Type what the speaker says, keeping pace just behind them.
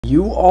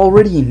You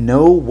already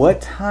know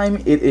what time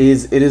it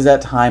is. It is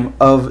that time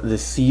of the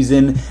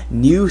season.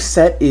 New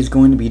set is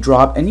going to be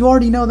dropped, and you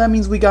already know that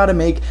means we got to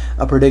make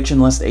a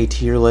prediction list, a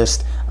tier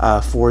list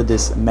for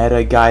this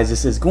meta, guys.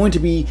 This is going to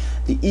be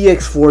the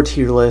EX4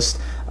 tier list.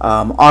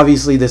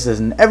 Obviously, this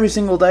isn't every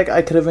single deck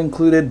I could have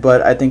included,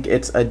 but I think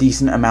it's a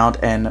decent amount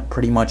and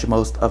pretty much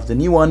most of the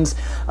new ones.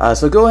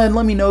 So go ahead and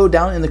let me know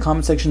down in the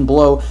comment section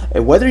below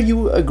whether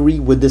you agree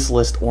with this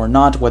list or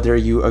not, whether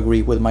you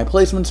agree with my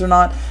placements or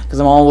not,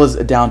 because I'm always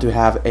down to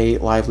have a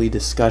lively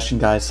discussion,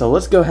 guys. So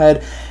let's go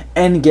ahead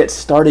and get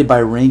started by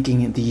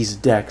ranking these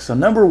decks. So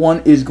number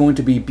one is going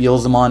to be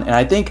Digimon, and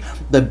I think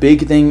the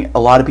big thing a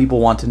lot of people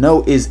want to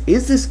know is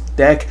this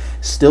deck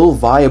still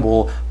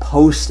viable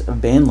post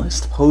ban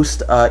list,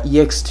 post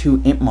EX2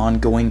 Impmon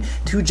going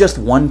to just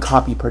one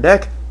copy per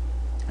deck?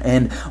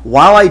 And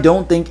while I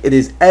don't think it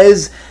is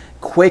as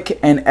quick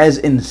and as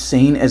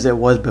insane as it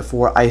was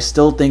before, I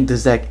still think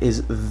this deck is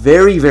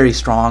very, very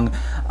strong,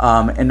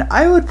 and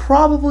I would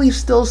probably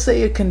still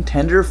say a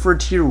contender for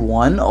tier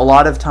 1. A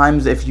lot of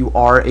times if you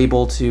are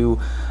able to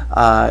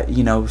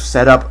you know,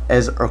 set up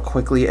as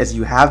quickly as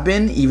you have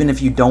been, even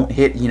if you don't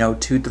hit, you know,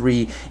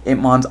 2-3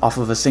 Impmons off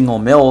of a single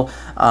mill,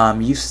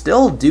 you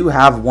still do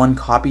have one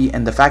copy,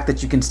 and the fact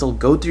that you can still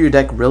go through your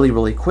deck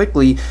really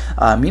quickly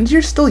means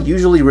you're still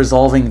usually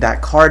resolving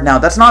that card. Now,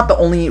 that's not the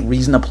only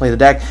reason to play the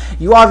deck.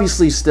 You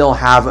obviously still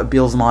have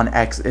Digimon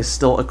X is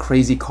still a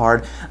crazy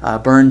card,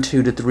 burn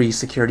 2 to 3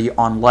 security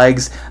on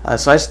legs,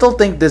 so I still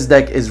think this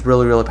deck is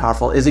really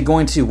powerful. Is it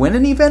going to win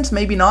any events?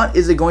 Maybe not.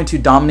 Is it going to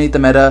dominate the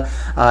meta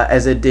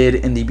as it did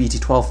in the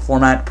BT12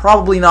 format?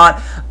 Probably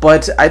not,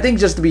 but I think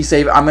just to be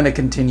safe, I'm going to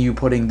continue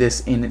putting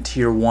this in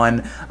tier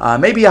 1,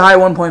 maybe a high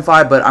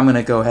 1.5, but I'm going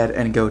to go ahead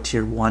and go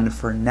tier 1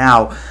 for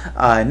now.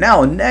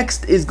 Now,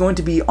 next is going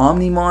to be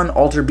Omnimon,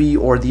 Alter B,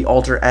 or the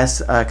Alter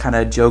S kind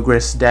of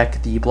Jogris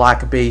deck, the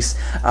black base.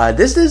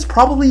 This is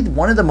probably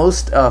one of the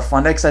most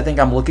fun decks I think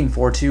I'm looking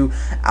forward to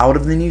out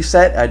of the new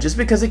set, just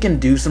because it can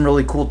do some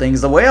really cool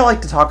things. The way I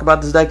like to talk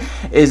about this deck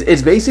is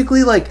it's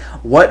basically like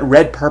what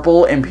Red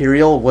Purple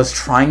Imperial was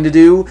trying to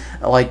do,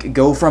 like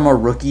go from a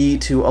rookie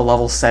to a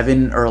level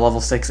 7 or a level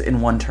 6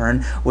 in one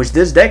turn, which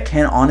this deck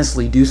can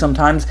honestly do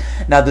sometimes.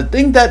 Now, the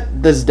thing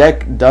that this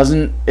deck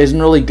isn't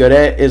really good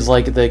at is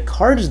like the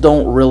cards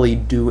don't really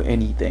do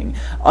anything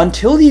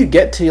until you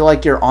get to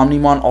like your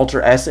Omnimon,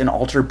 Alter S, and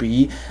Alter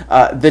B.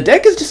 The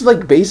deck is just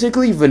like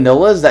basically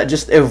vanillas that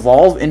just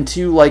evolve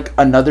into like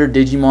another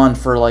Digimon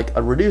for like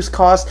a reduced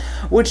cost,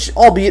 which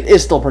albeit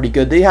is still pretty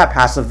good. They have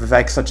passive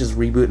effects such as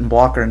reboot and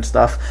blocker and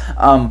stuff,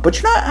 but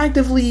you're not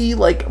actively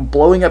like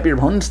blowing up your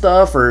opponent's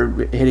stuff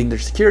or hitting their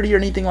security or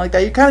anything like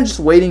that. You're kind of just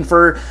waiting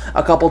for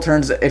a couple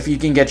turns if you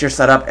can get your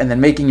setup, and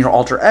then making your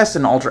Alter S,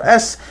 and Alter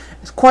S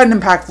is quite an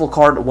impactful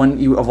card when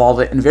you evolve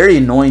it, and very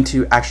annoying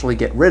to actually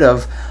get rid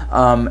of,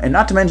 and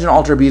not to mention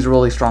Alter B is a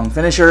really strong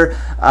finisher,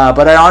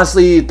 but I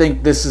honestly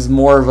think this is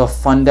more of a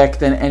fun deck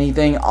than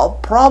anything. I'll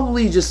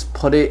probably just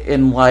put it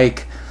in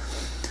like,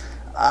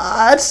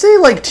 I'd say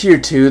like tier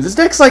 2. This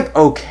deck's like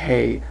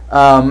okay.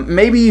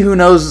 Maybe, who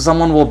knows,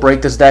 someone will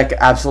break this deck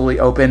absolutely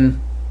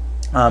open.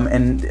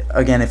 And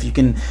again, if you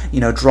can,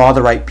 you know, draw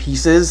the right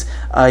pieces,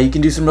 you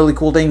can do some really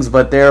cool things,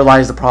 but there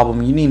lies the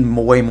problem. You need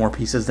way more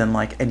pieces than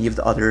like any of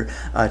the other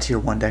tier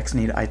 1 decks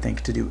need, I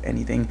think, to do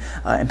anything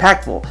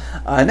impactful.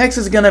 Next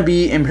is going to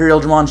be Imperial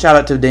Digimon. Shout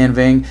out to Dan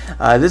Ving.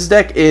 This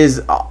deck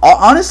is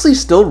honestly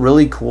still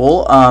really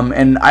cool,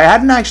 and I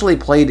hadn't actually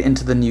played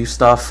into the new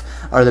stuff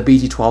or the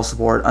BT12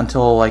 support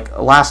until like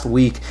last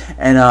week,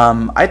 and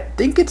I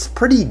think it's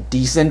pretty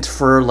decent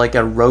for like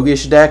a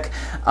roguish deck,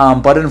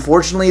 but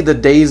unfortunately the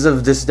days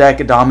of this deck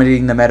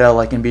dominating the meta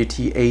like in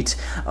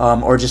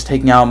BT8, or just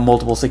taking out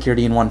multiple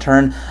security in one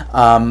turn,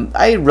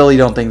 I really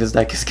don't think this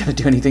deck is going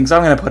to do anything, so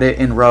I'm going to put it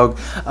in rogue.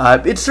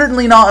 It's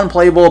certainly not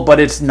unplayable, but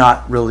it's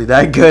not really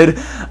that good.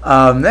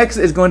 Next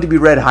is going to be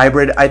Red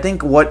Hybrid. I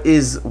think what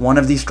is one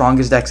of the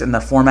strongest decks in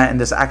the format,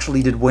 and this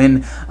actually did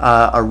win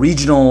a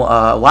regional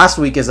last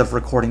week as of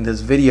recording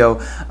this video,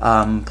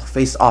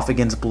 faced off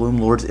against Bloom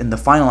Lords in the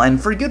final, and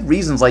for good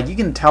reasons. Like, you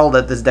can tell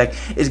that this deck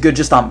is good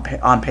just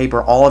on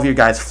paper. All of your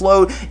guys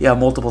float. You have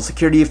multiple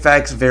security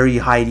effects, very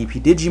high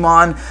DP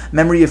Digimon,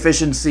 memory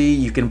efficiency,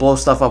 you can blow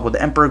stuff up with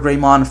Emperor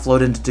Greymon,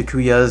 float into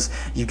Takuyas,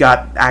 you've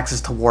got access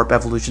to Warp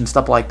Evolution,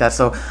 stuff like that.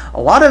 So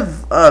a lot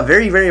of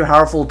very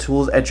powerful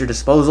tools at your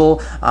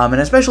disposal,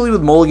 and especially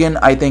with Mulligan,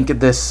 I think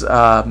this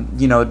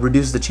you know,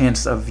 reduces the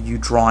chance of you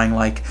drawing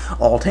like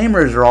all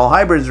Tamers or all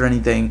Hybrids or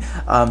anything.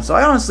 So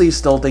I honestly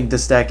still think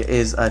this deck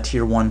is a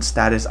tier 1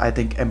 status. I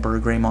think Emperor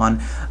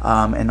Greymon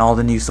and all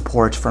the new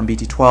support from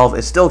BT12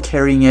 is still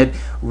carrying it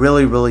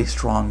really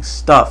strong strong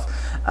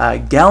stuff.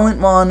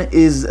 Gallantmon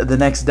is the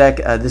next deck.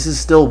 This is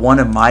still one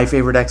of my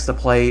favorite decks to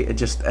play,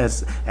 just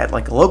as at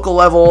like a local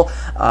level.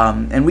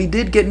 And we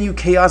did get new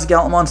Chaos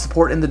Gallantmon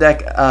support in the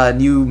deck,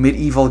 new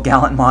Medieval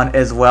Gallantmon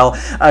as well.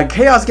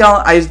 Chaos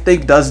Gallant, I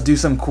think, does do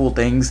some cool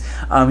things.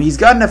 He's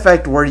got an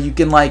effect where you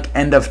can like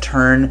end of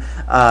turn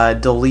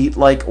delete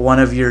like one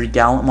of your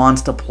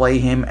Gallantmons to play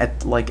him at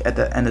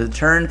the end of the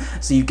turn.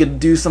 So you could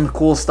do some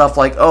cool stuff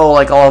like, oh,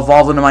 like I'll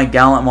evolve into my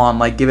Gallantmon,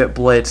 like give it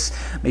Blitz,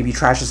 maybe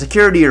trash a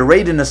security or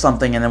raid into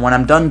something, and then when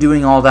I'm done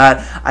doing all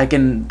that, I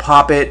can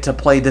pop it to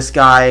play this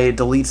guy,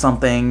 delete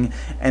something,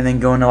 and then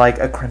go into like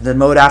a Crimson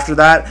mode after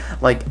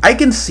that. Like, I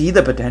can see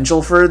the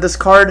potential for this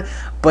card,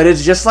 but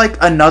it's just like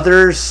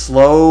another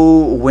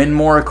slow win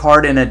more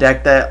card in a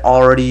deck that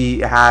already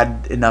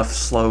had enough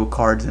slow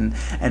cards and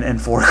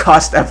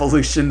 4-cost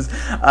evolutions.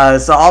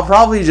 So I'll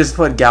probably just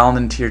put Gallant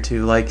in tier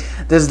 2. Like,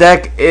 this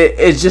deck,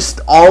 it's just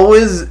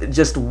always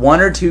just 1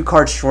 or 2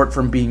 cards short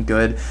from being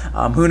good.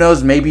 Who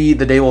knows, maybe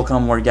the day will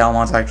come where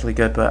Gallantmon's actually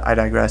good, but I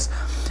digress.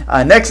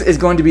 Next is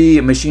going to be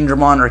Machine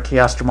Dramon or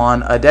Chaos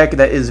Dramon, a deck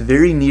that is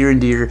very near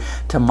and dear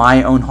to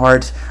my own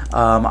heart.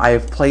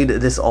 I've played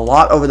this a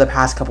lot over the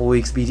past couple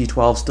weeks.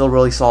 BT12 still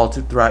really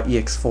solid throughout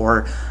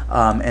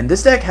EX4, and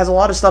this deck has a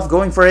lot of stuff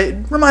going for it.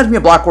 It reminds me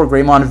of Black War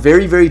Greymon.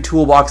 Very, very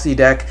toolboxy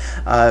deck,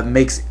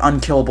 makes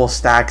unkillable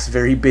stacks,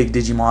 very big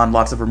Digimon,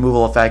 lots of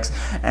removal effects,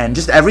 and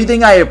just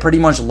everything I pretty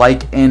much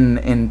like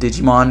in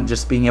Digimon,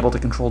 just being able to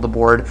control the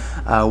board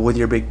with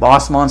your big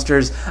boss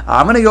monsters.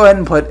 I'm going to go ahead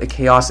and put a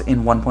Chaos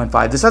in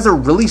 1.5. This has a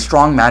really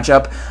strong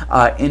matchup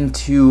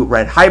into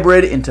Red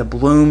Hybrid, into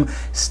Bloom,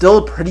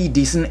 still pretty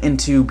decent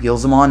into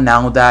Beelzemon.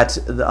 Now that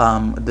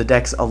the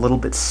deck's a little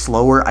bit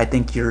slower, I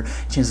think your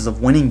chances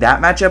of winning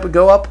that matchup would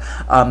go up.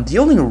 The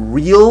only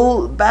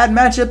real bad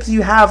matchups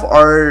you have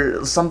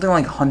are something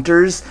like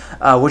Hunters,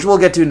 which we'll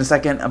get to in a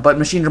second, but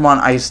Machine Dramon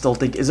I still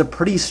think is a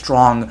pretty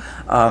strong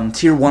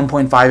tier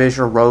 1.5-ish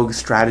or rogue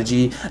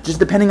strategy. Just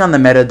depending on the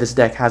meta, this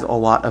deck has a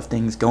lot of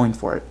things going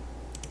for it.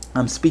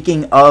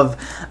 Speaking of,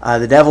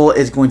 the Devil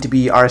is going to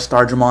be our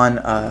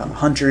Stardramon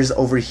Hunters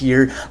over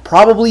here.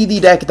 Probably the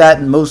deck that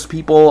most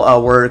people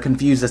were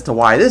confused as to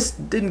why this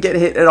didn't get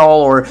hit at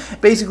all, or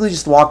basically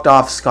just walked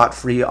off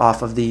scot-free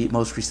off of the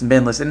most recent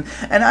ban list. And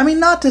I mean,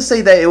 not to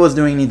say that it was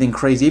doing anything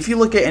crazy. If you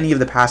look at any of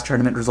the past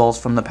tournament results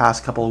from the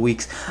past couple of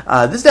weeks,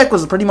 this deck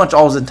was pretty much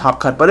always in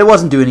top cut, but it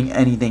wasn't doing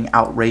anything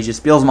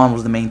outrageous. Beelzemon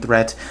was the main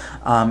threat,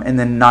 and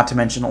then not to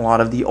mention a lot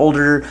of the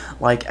older,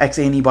 like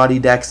X-Antibody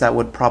decks that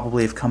would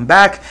probably have come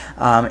back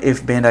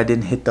if Bandai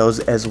didn't hit those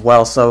as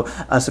well. So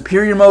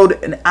Superior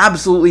Mode, an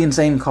absolutely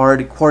insane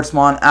card.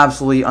 Quartzmon,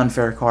 absolutely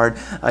unfair card.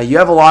 You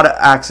have a lot of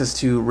access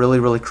to really,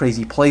 really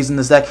crazy plays in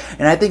this deck,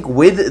 and I think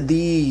with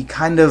the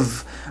kind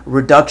of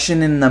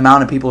reduction in the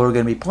amount of people who are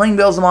going to be playing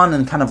Beelzemon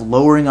and kind of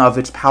lowering of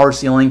its power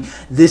ceiling,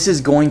 this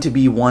is going to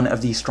be one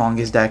of the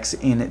strongest decks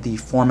in the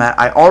format.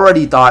 I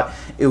already thought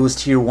it was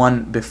tier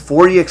 1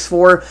 before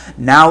EX4.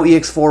 Now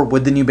EX4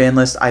 with the new ban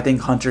list, I think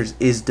Hunters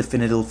is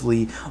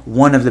definitively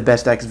one of the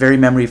best decks. Very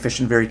memory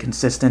efficient, very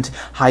consistent,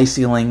 high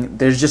ceiling.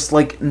 There's just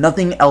like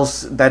nothing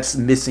else that's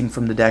missing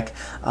from the deck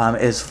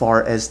as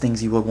far as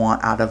things you would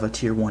want out of a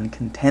tier 1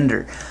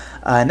 contender.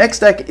 Next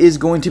deck is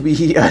going to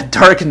be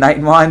Dark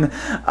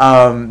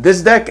Knightmon.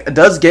 This deck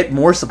does get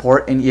more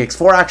support in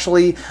EX4,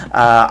 actually.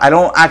 I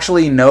don't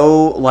actually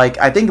know, like,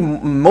 I think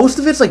most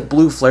of it's like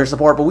blue flare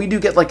support, but we do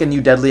get like a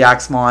new Deadly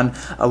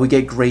Axemon. We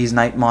get Gray's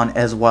Knightmon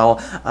as well.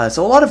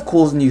 So a lot of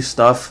cool new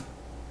stuff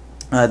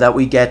that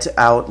we get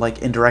out,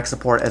 like indirect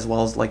support as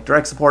well as like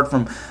direct support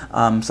from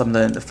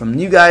from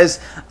you guys.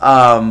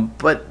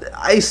 But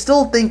I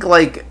still think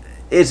like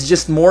it's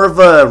just more of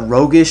a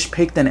roguish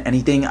pick than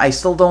anything. I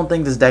still don't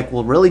think this deck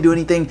will really do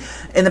anything.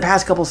 In the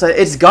past couple sets,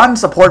 it's gotten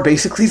support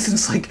basically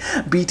since like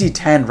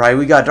BT10, right?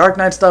 We got Dark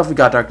Knight stuff, we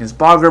got Darkness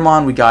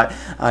Bogremon, we got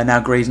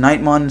now Gray's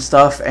Knightmon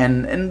stuff,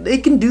 and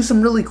it can do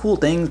some really cool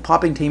things,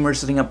 popping tamers,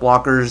 setting up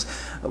blockers,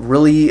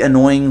 really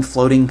annoying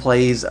floating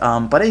plays,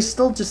 but I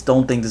still just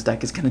don't think this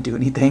deck is going to do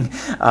anything.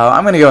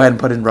 I'm going to go ahead and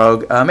put in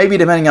Rogue. Maybe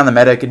depending on the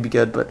meta, it could be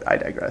good, but I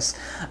digress.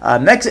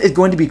 Next is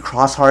going to be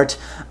Crossheart.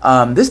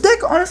 This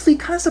deck honestly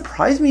kind of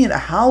surprised me at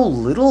how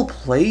little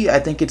play I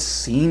think it's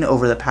seen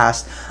over the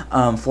past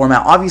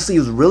format. Obviously, it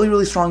was really,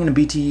 really strong in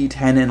BT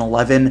 10 and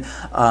 11.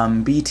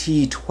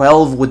 BT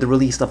 12 with the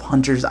release of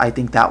Hunters, I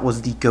think that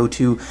was the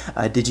go-to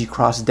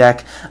Digicross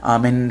deck.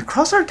 And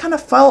Crossheart kind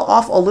of fell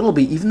off a little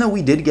bit, even though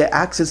we did get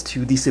access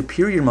to the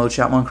Superior Mode.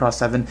 Shoutmon Cross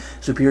 7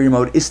 Superior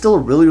Mode is still a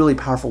really, really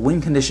powerful win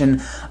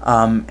condition.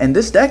 And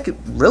this deck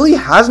really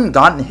hasn't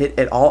gotten hit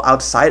at all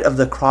outside of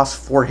the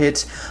Cross 4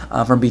 hit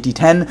from BT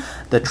 10.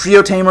 The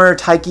Trio Tamer,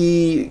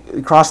 Taiki,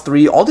 Cross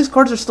 3, all these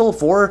cards are still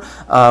 4.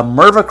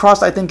 Merva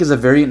Cross, I think, is a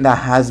variant that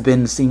has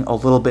been seeing a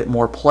little bit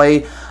more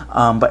play.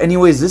 But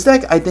anyways, this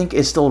deck, I think,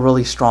 is still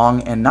really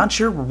strong, and not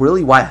sure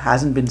really why it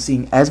hasn't been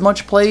seeing as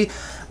much play.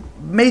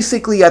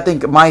 basically, I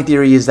think my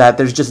theory is that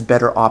there's just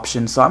better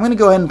options. So I'm going to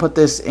go ahead and put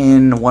this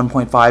in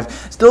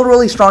 1.5. Still a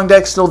really strong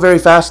deck, still very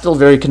fast, still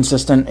very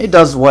consistent. It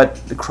does what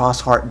the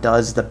Crossheart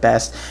does the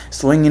best.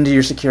 Swing into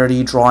your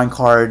security, drawing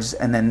cards,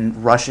 and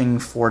then rushing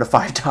 4 to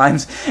 5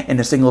 times in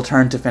a single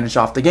turn to finish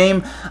off the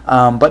game.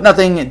 But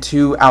nothing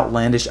too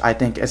outlandish, I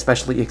think,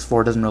 especially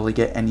EX4 doesn't really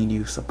get any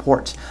new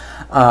support.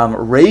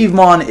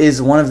 Ravemon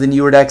is one of the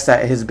newer decks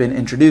that has been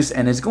introduced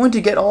and is going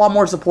to get a lot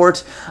more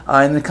support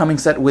in the coming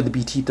set with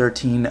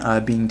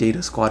BT13 being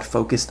Data Squad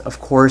focused, of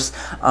course.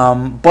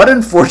 But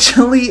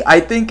unfortunately, I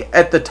think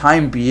at the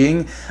time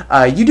being,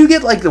 you do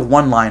get like the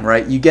one line,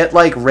 right? You get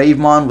like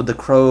Ravemon with the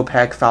Crow,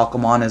 Peck,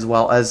 Falcomon, as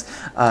well as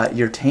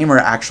your Tamer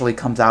actually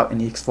comes out in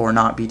EX4,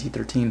 not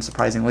BT13,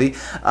 surprisingly.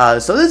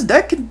 So this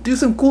deck can do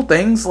some cool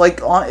things, like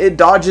it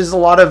dodges a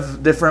lot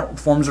of different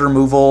forms of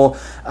removal.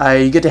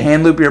 You get to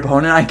hand loop your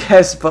opponent, I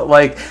guess, but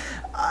like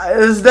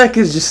this deck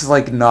is just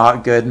like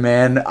not good,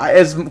 man.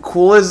 As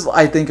cool as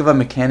I think of a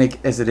mechanic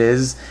as it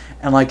is,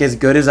 and like as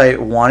good as I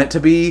want it to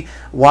be,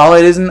 while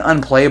it isn't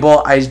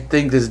unplayable, I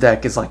think this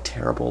deck is like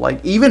terrible.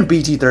 Like even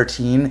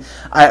BT13,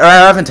 I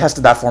haven't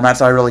tested that format,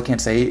 so I really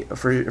can't say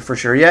for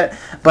sure yet.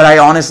 But I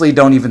honestly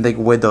don't even think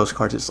with those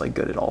cards it's like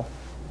good at all.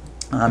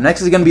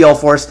 Next is going to be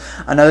All-Force,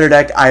 another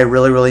deck I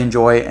really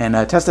enjoy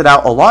and tested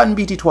out a lot in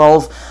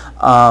BT12.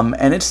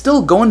 And it's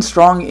still going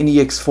strong in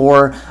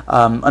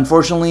EX4.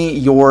 Unfortunately,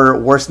 your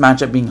worst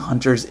matchup being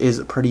Hunters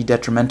is pretty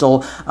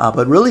detrimental,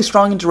 but really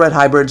strong into Red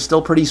Hybrid,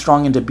 still pretty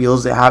strong into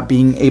Beals,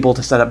 being able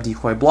to set up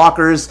decoy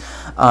blockers.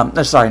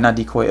 Sorry, not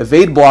decoy,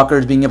 evade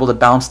blockers, being able to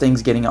bounce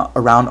things, getting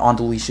around on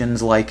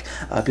deletions like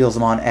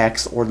Beelzemon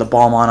X or the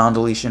Balmon on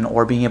deletion,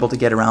 or being able to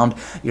get around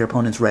your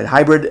opponent's Red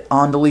Hybrid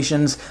on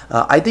deletions,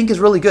 I think is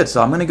really good.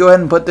 So I'm going to go ahead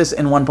and put this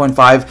in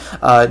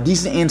 1.5.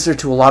 Decent answer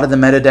to a lot of the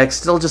meta decks,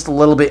 still just a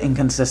little bit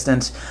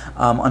inconsistent,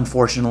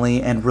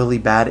 unfortunately, and really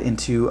bad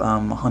into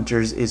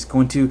Hunters is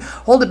going to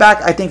hold it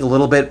back, I think, a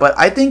little bit, but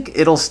I think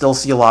it'll still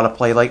see a lot of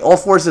play. Like,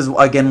 All-Force is,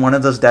 again, one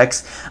of those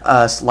decks,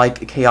 like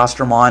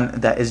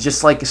Chaosdramon, that is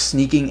just, like,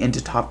 sneaking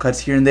into top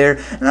cuts here and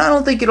there, and I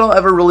don't think it'll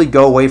ever really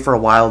go away for a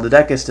while. The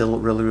deck is still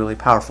really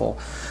powerful.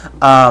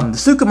 The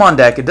Sukamon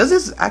deck, does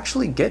this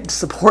actually get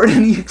support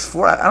in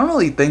EX4? I don't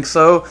really think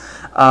so.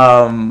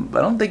 I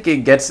don't think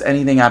it gets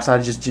anything outside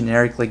of just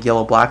generic like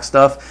yellow-black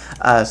stuff.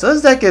 So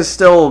this deck is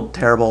still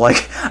terrible.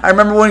 Like, I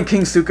remember when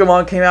King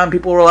Sukamon came out and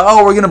people were like,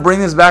 oh, we're gonna bring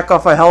this back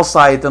off a Hell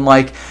Scythe and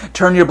like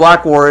turn your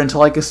Black War into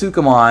like a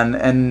Sukamon,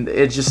 and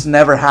it just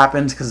never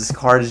happens because this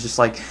card is just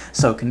like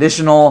so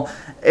conditional.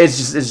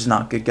 It's just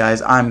not good,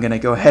 guys. I'm gonna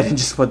go ahead and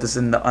just put this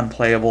in the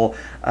unplayable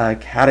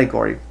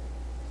category.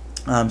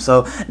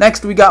 So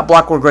next we got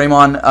Black War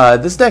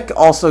Greymon. This deck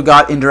also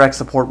got indirect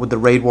support with the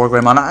Raid War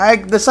Greymon. I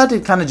decided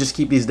to kind of just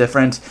keep these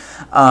different,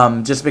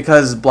 just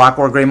because Black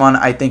War Greymon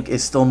I think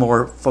is still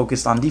more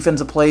focused on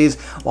defensive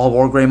plays, while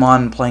War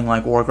Greymon playing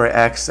like War Grey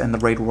X and the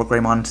Raid War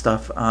Greymon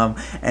stuff,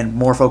 and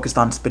more focused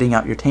on spitting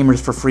out your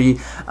Tamers for free.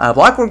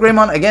 Black War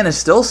Greymon again is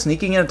still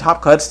sneaking in a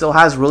top cut, still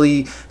has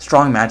really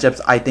strong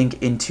matchups I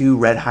think into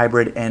Red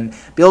Hybrid and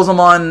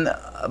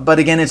Beelzemon. But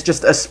again, it's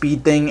just a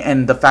speed thing,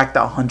 and the fact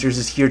that Hunters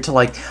is here to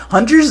like,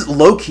 Hunters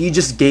low-key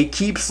just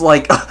gatekeeps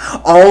like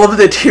all of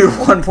the tier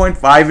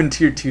 1.5 and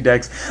tier 2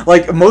 decks.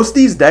 Like, most of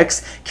these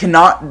decks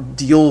cannot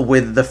deal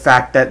with the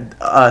fact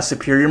that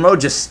superior mode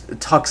just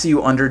tucks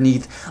you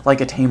underneath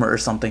like a Tamer or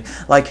something.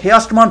 Like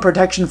Chaosdramon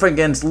protection for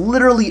against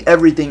literally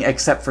everything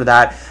except for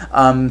that.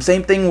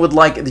 Same thing with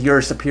like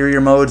your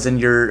superior modes and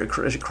your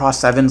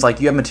cross 7s.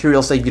 Like, you have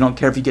material save, you don't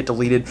care if you get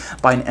deleted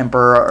by an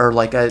Emperor or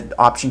like an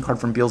option card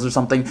from Beals or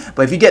something.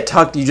 But if you get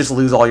tucked, you just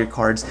lose all your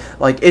cards.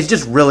 Like, it's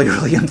just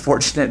really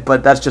unfortunate,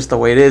 but that's just the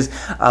way it is.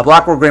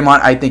 Black War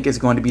Greymon, I think, is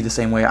going to be the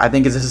same way. I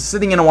think it's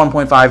sitting in a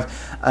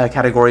 1.5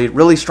 category.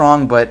 Really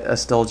strong, but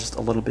still just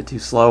a little bit too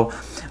slow.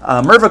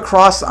 Merva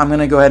Cross, I'm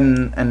going to go ahead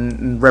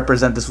and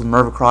represent this with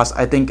Merva Cross.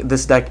 I think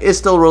this deck is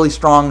still really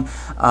strong,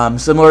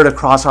 similar to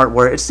Crossheart,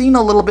 where it's seen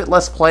a little bit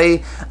less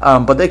play,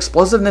 but the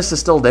explosiveness is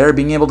still there.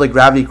 Being able to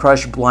Gravity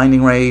Crush,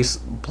 Blinding Rays,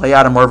 play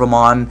out a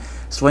Mervamon,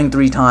 swing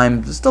 3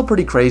 times, it's still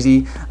pretty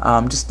crazy.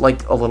 Just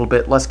like a little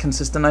bit less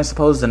consistent, I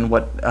suppose, than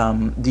what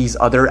these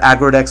other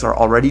aggro decks are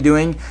already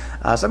doing.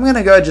 So I'm going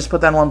to go ahead and just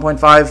put that in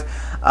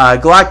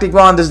 1.5. Galactic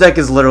Bond, this deck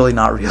is literally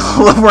not real.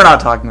 We're not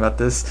talking about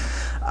this.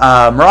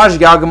 Mirage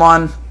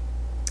Galgamon.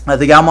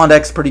 The Galgamon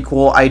deck's pretty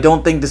cool. I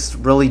don't think this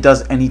really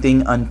does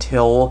anything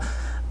until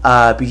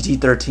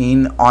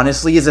BT13.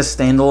 Honestly, as a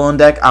standalone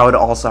deck, I would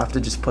also have to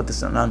just put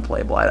this in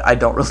unplayable. I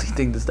don't really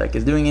think this deck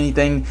is doing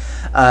anything.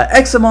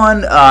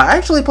 Examon, I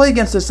actually played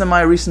against this in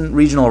my recent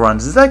regional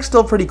runs. This deck's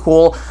still pretty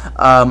cool.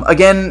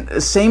 Again,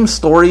 same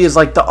story as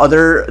like the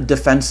other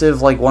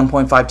defensive like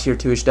 1.5 tier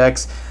 2-ish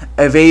decks.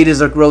 Evade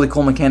is a really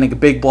cool mechanic.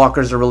 Big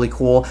blockers are really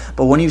cool.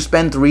 But when you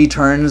spend 3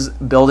 turns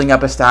building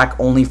up a stack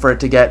only for it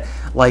to get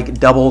like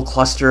double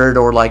clustered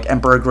or like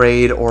Emperor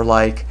Grade or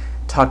like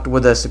tucked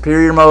with a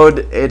superior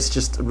mode. It's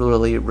just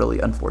really, really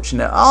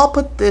unfortunate. I'll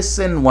put this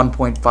in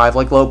 1.5,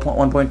 like low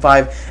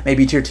 1.5,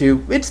 maybe tier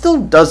 2. It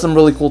still does some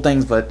really cool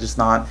things, but just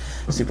not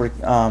super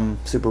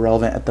super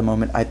relevant at the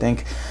moment, I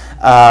think.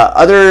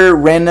 Other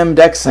random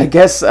decks, I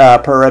guess,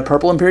 per Red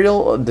Purple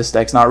Imperial, this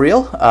deck's not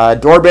real.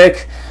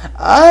 Dorbic,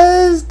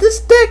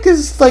 this deck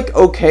is like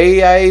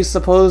okay, I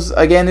suppose.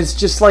 Again, it's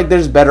just like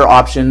there's better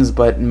options,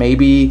 but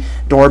maybe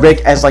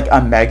Dorbic as like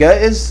a mega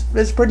is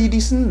pretty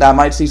decent. That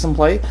might see some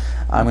play.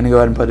 I'm gonna go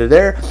ahead and put it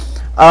there.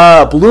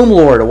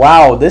 Bloomlord,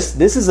 wow, this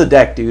is a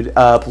deck, dude.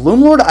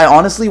 Bloomlord, I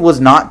honestly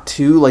was not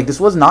too, like, this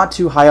was not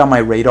too high on my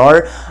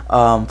radar.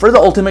 For the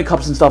Ultimate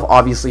Cups and stuff,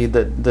 obviously,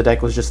 the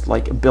deck was just,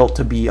 like, built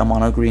to be a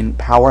mono-green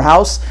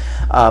powerhouse.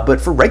 But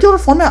for regular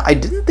format, I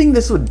didn't think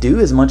this would do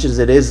as much as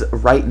it is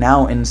right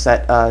now in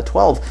set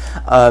 12.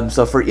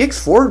 So for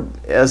EX4,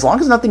 as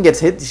long as nothing gets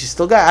hit, you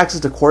still got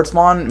access to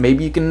Quartzmon.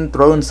 Maybe you can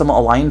throw in some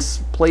Alliance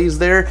plays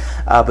there.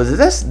 But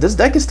this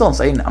deck is still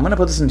insane. I'm going to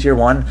put this in tier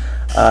 1.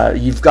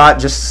 You've got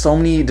just so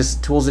many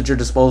tools at your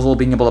disposal,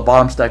 being able to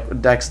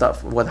bottom deck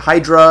stuff with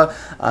Hydra,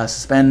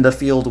 suspend the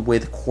field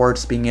with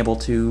Quartz, being able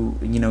to,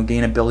 you know,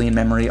 gain a billion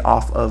memory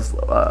off of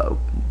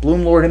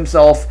Bloomlord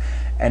himself.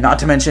 And not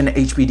to mention,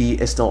 HBD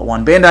is still at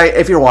 1. Bandai,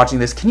 if you're watching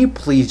this, can you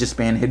please just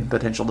ban Hidden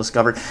Potential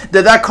discovered?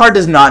 That card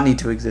does not need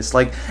to exist.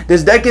 Like,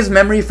 this deck is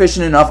memory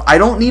efficient enough. I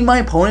don't need my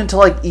opponent to,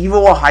 like,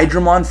 Evo a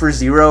Hydramon for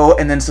 0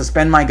 and then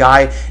suspend my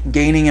guy,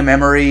 gaining a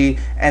memory,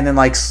 and then,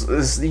 like,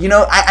 you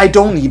know, I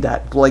don't need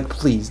that. Like,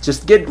 please,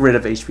 just get rid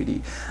of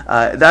HBD.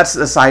 That's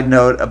a side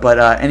note, but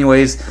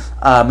anyways,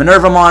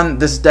 Minervamon,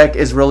 this deck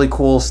is really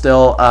cool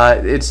still.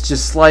 It's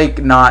just,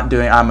 like, not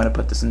doing... I'm going to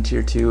put this in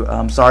tier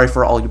 2. Sorry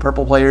for all you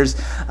purple players.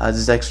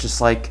 This deck's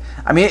just like,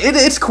 I mean,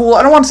 it's cool.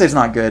 I don't want to say it's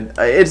not good.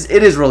 It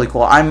is really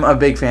cool. I'm a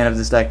big fan of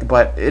this deck,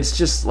 but it's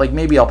just like,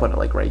 maybe I'll put it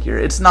like right here.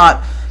 It's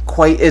not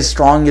quite as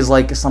strong as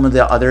like some of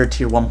the other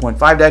tier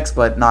 1.5 decks,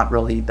 but not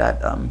really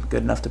that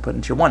good enough to put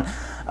in tier 1.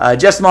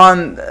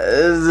 Jessamon,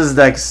 this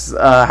deck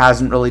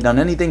hasn't really done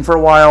anything for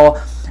a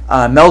while.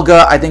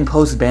 Melga, I think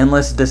post ban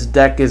list, this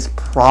deck is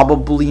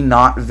probably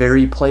not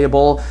very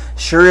playable.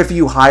 Sure, if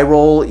you high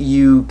roll,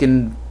 you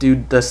can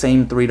do the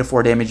same 3 to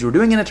 4 damage you were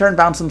doing in a turn,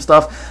 bounce some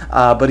stuff.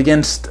 But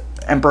against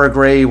Emperor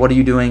Grey, what are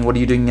you doing? What are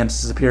you doing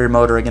against a Superior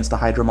Mode or against a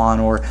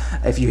Hydramon, or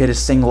if you hit a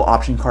single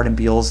option card in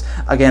Beals?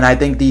 Again, I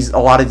think a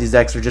lot of these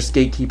decks are just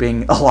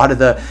gatekeeping a lot of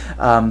the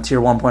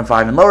tier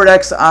 1.5 and lower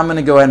decks. I'm going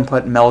to go ahead and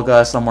put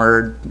Melga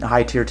somewhere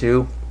high tier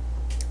 2.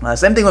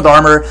 Same thing with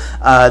armor.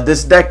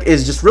 This deck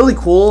is just really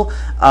cool,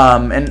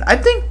 and I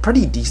think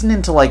pretty decent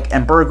into like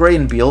Emperor Grey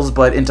and Beals,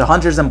 but into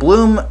Hunters and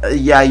Bloom,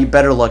 yeah, you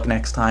better look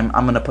next time.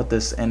 I'm gonna put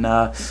this in.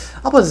 I'll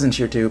put this in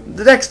tier 2.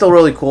 The deck's still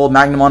really cool.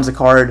 Magnemon's a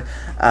card.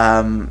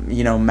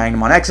 You know,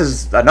 Magnemon X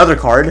is another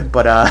card,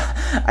 but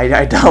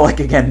I doubt,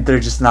 like, again, they're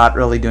just not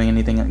really doing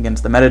anything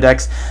against the meta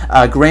decks.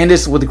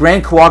 Grandis with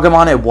Grand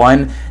Kuwagamon at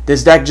 1.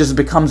 This deck just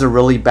becomes a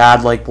really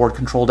bad like board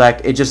control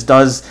deck. It just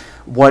does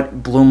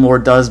what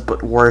Bloomlord does,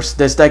 but worse.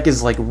 This deck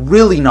is like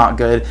really not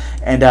good,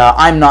 and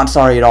I'm not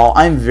sorry at all.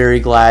 I'm very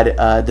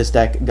glad this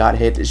deck got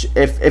hit.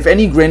 If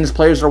any Grandis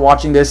players are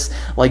watching this,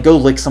 like, go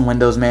lick some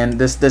windows, man.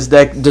 This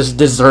deck just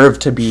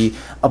deserved to be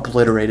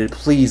obliterated.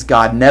 Please,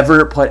 God,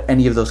 never put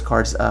any of those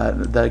cards,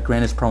 the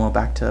Grandis promo,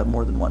 back to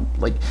more than 1.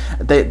 Like,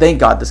 thank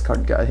God this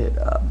card got hit.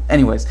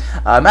 Anyways,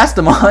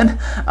 Mastamon,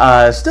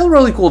 still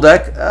really cool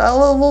deck.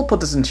 We'll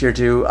put this in tier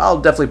 2. I'll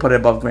definitely put it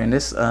above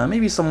Grandis.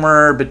 Maybe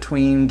somewhere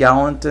between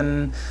Gallant and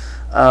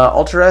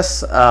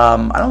Ultras.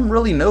 I don't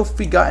really know if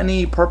we got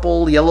any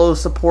purple yellow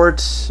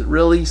support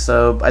really,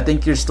 so I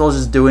think you're still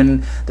just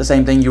doing the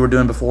same thing you were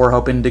doing before,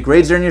 hoping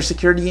degrades are in your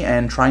security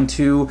and trying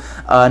to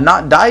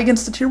not die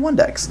against the tier 1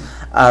 decks.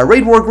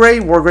 Raid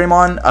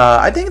Wargreymon,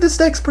 I think this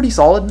deck's pretty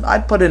solid.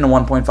 I'd put it in a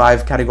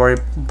 1.5 category,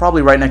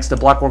 probably right next to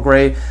Black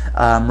Wargrey.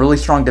 Really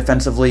strong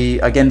defensively,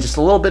 again just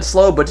a little bit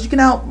slow, but you can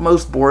out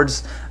most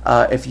boards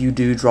if you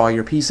do draw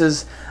your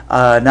pieces.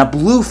 Now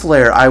Blue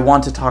Flare I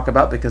want to talk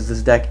about because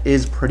this deck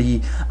is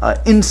pretty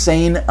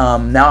insane.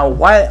 Now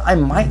why I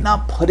might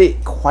not put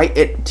it quite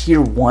at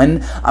tier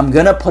 1, I'm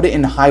gonna put it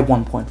in high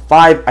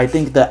 1.5. I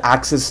think the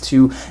access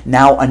to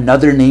now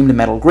another named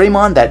Metal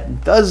Greymon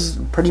that does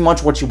pretty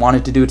much what you want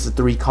it to do. It's a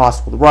 3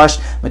 cost with rush,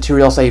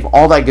 material save,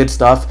 all that good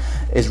stuff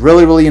is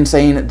really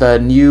insane. The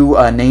new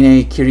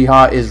Nene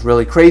Kiriha is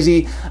really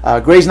crazy.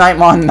 Grey's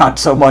Nightmon not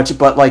so much,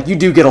 but like you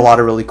do get a lot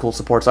of really cool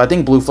support. So I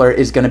think Blue Flare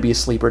is going to be a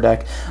sleeper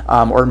deck,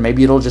 or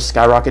maybe it'll just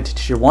skyrocket to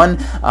tier 1.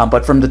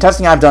 But from the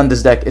testing I've done,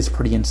 this deck is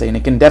pretty insane.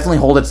 It can definitely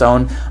hold its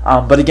own,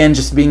 but again,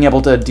 just being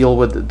able to deal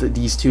with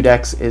these 2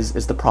 decks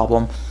is the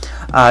problem.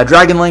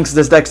 Dragon Links,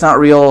 this deck's not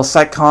real.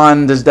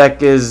 Setcon, this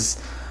deck is...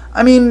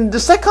 I mean, the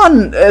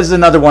Setcon is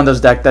another one of those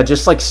decks that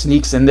just like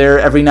sneaks in there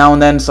every now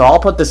and then, so I'll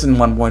put this in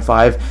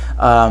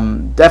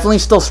 1.5. Definitely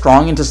still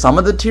strong into some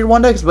of the tier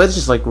 1 decks, but it's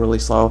just like really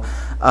slow.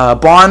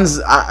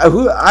 Bonds, I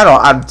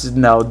don't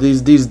know,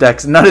 these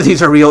decks, none of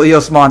these are real.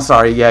 Eosmon,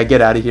 sorry, yeah,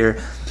 get out of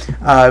here.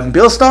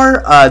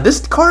 Billstar,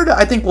 this card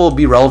I think will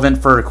be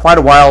relevant for quite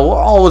a while. We'll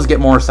always get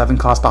more 7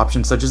 cost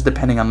options, so just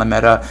depending on the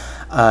meta,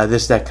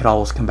 this deck could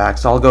always come back.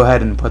 So I'll go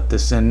ahead and put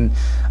this in.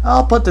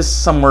 I'll put this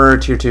somewhere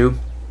tier 2.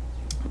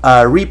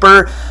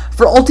 Reaper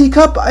for Ulti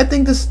Cup, I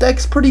think this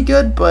deck's pretty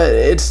good, but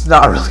it's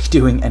not really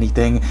doing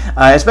anything,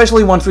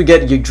 especially once we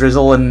get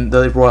Yggdrasil and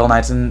the Royal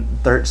Knights in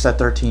set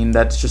 13.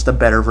 That's just a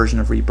better version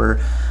of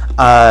Reaper.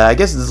 I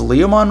guess this is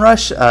Leomon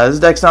Rush. This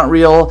deck's not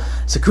real.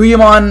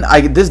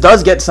 Sakuyamon, this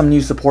does get some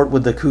new support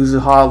with the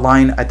Kuzuha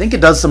line. I think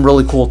it does some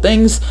really cool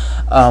things.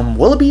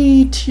 Will it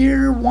be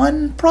tier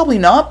 1? Probably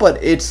not,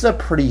 but it's a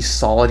pretty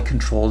solid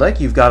control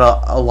deck. You've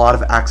got a lot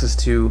of access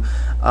to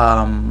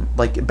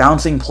like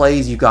bouncing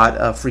plays. You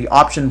got free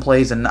option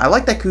plays, and I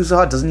like that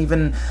Kuzuha doesn't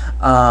even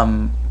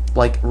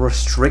like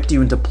restrict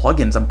you into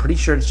plugins. I'm pretty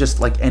sure it's just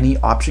like any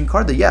option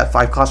card that, yeah,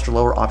 5 cost or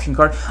lower option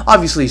card.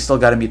 Obviously you still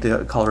got to meet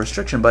the color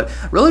restriction, but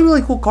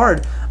really cool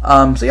card.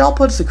 So yeah, I'll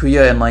put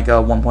Sakuya in like a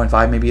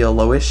 1.5, maybe a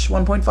lowish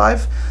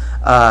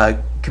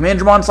 1.5.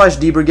 Commandramon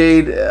 / D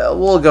Brigade,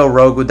 we'll go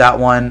Rogue with that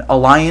one.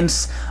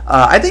 Alliance,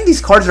 I think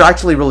these cards are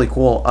actually really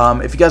cool.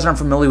 If you guys aren't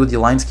familiar with the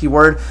Alliance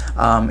keyword,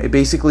 it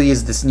basically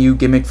is this new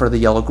gimmick for the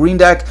yellow-green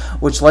deck,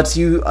 which lets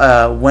you,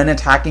 when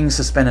attacking,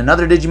 suspend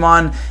another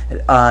Digimon,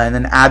 and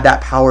then add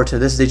that power to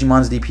this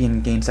Digimon's DP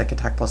and gain second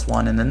attack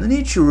 +1. And then the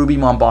new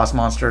Cherubimon boss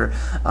monster,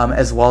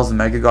 as well as the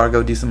Mega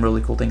Gargo, do some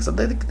really cool things. So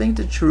I think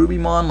the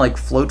Cherubimon like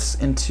floats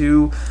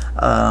into,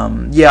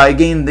 yeah,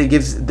 again, it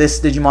gives this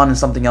Digimon and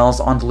something else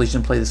on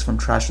deletion. Play this from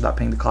trash without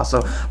paying the cost,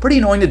 so pretty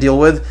annoying to deal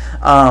with.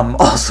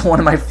 Also, one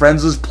of my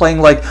friends was playing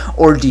like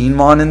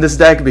Ordinemon in this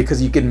deck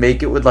because you can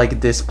make it with like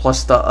this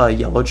plus the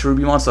yellow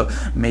Cherubimon, so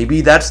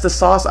maybe that's the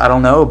sauce, I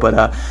don't know,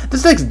 but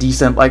this deck's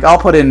decent. Like, I'll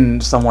put in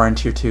somewhere in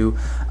tier 2.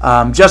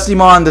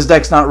 Justimon, this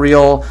deck's not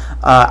real.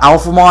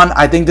 Alphamon,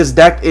 I think this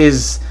deck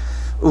is,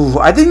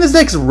 I think this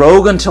deck's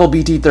Rogue until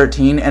BT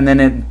 13, and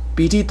then it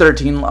BT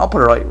 13, I'll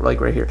put it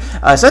right here.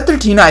 Set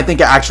 13, I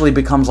think it actually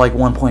becomes like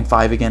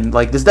 1.5 again.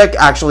 Like, this deck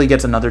actually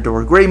gets another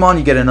Dora Greymon,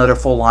 you get another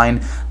full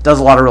line, does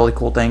a lot of really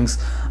cool things.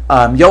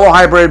 Yellow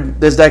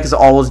Hybrid, this deck is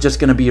always just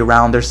going to be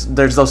around.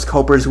 There's those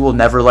Copers who will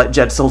never let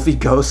Jet Sylphie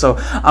go, so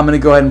I'm going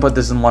to go ahead and put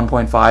this in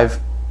 1.5.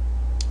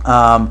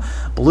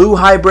 Blue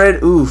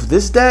Hybrid,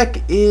 this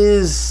deck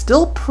is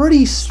still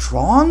pretty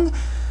strong.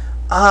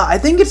 I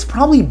think it's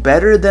probably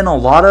better than a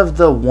lot of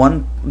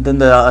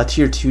the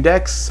tier 2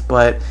 decks,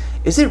 but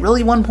is it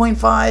really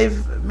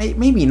 1.5?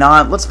 Maybe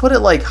not. Let's put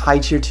it like high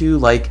tier 2.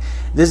 Like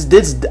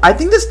this I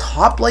think this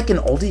topped like an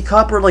Ulti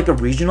Cup or like a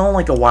regional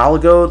like a while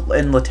ago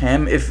in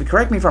Latam.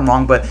 Correct me if I'm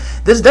wrong, but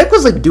this deck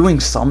was like doing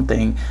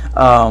something.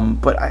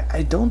 But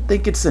I don't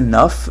think it's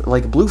enough.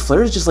 Like, Blue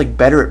Flare is just like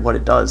better at what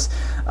it does.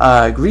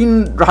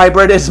 Green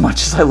Hybrid, as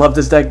much as I love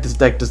this deck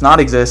does not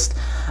exist.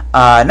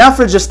 Now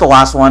for just the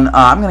last one,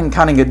 I'm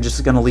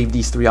just gonna leave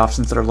these 3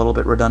 options that are a little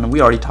bit redundant. We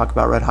already talked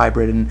about Red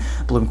Hybrid and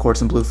Bloom Quartz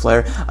and Blue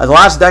Flare. The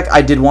last deck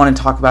I did want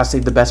to talk about,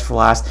 save the best for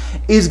last,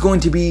 is going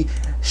to be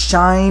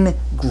Shine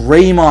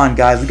Greymon,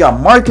 guys. We got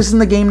Marcus in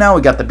the game now.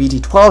 We got the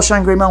BT12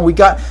 Shine Greymon. We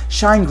got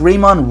Shine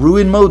Greymon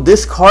Ruin Mode.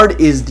 This card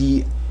is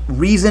the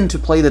reason to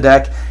play the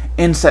deck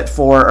in set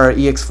 4 or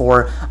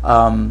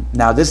EX4.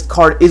 Now this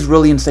card is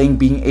really insane.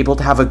 Being able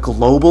to have a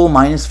global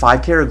minus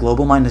 5k or a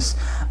global minus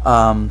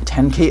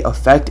 10k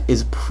effect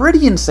is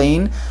pretty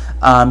insane.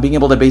 Being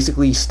able to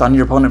basically stun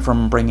your opponent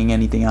from bringing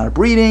anything out of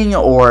breeding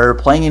or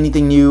playing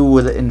anything new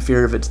in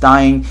fear of its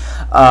dying.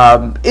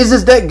 Is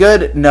this deck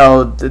good?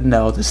 No.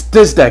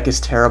 This deck is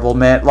terrible,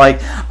 man.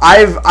 Like,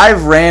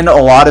 I've ran a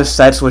lot of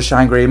sets with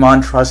Shine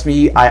Greymon. Trust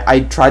me,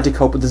 I tried to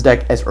cope with this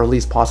deck as early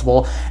as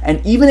possible,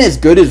 and even as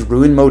good as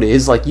Ruin Mode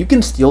is, like, you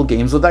can steal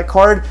games with that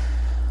card.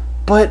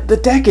 But the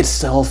deck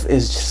itself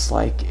is just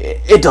like,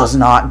 it does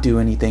not do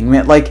anything,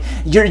 man. Like,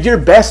 your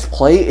best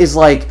play is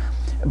like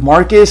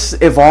Marcus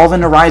evolve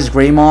into Rise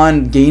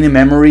Greymon, gain a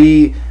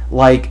memory,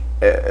 like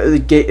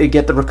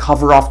get the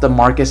recover off the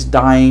Marcus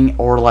dying,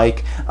 or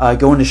like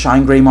go into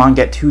Shine Greymon,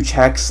 get 2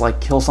 checks,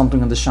 like kill something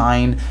with the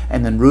Shine,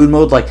 and then Ruin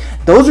Mode. Like,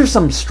 those are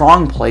some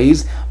strong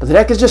plays, but the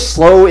deck is just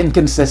slow,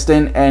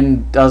 inconsistent,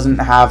 and doesn't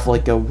have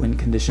like a win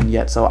condition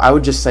yet. So I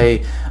would just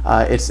say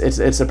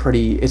it's a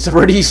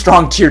pretty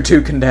strong tier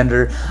 2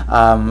 contender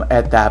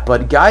at that.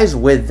 But guys,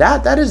 with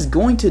that is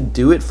going to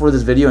do it for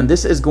this video, and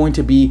this is going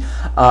to be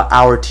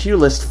our tier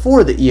list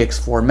for the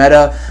EX4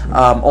 meta.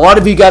 A lot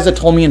of you guys have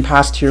told me in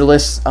past tier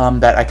lists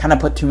that I kind of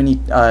put too many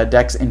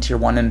decks in tier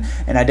 1,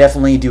 and I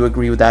definitely do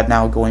agree with that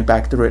now going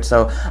back through it.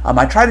 So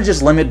I try to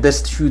just limit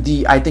this to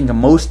the, I think,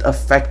 most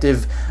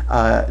effective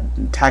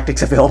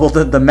tactics available,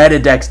 the meta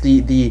decks,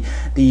 the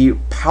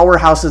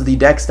powerhouses, the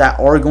decks that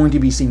are going to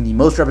be seeing the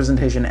most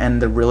representation,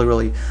 and the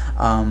really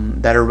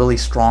that are really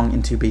strong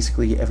into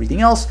basically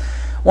everything else.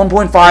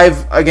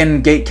 1.5,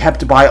 again, gate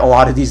kept by a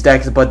lot of these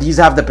decks, but these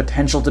have the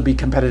potential to be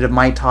competitive.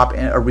 Might top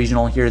a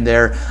regional here and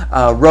there.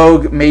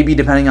 Rogue, maybe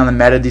depending on the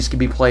meta, these could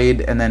be played,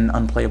 and then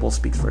unplayable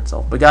speaks for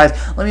itself. But guys,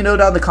 let me know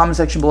down in the comment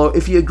section below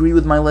if you agree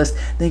with my list.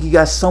 Thank you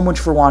guys so much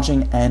for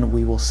watching, and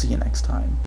we will see you next time.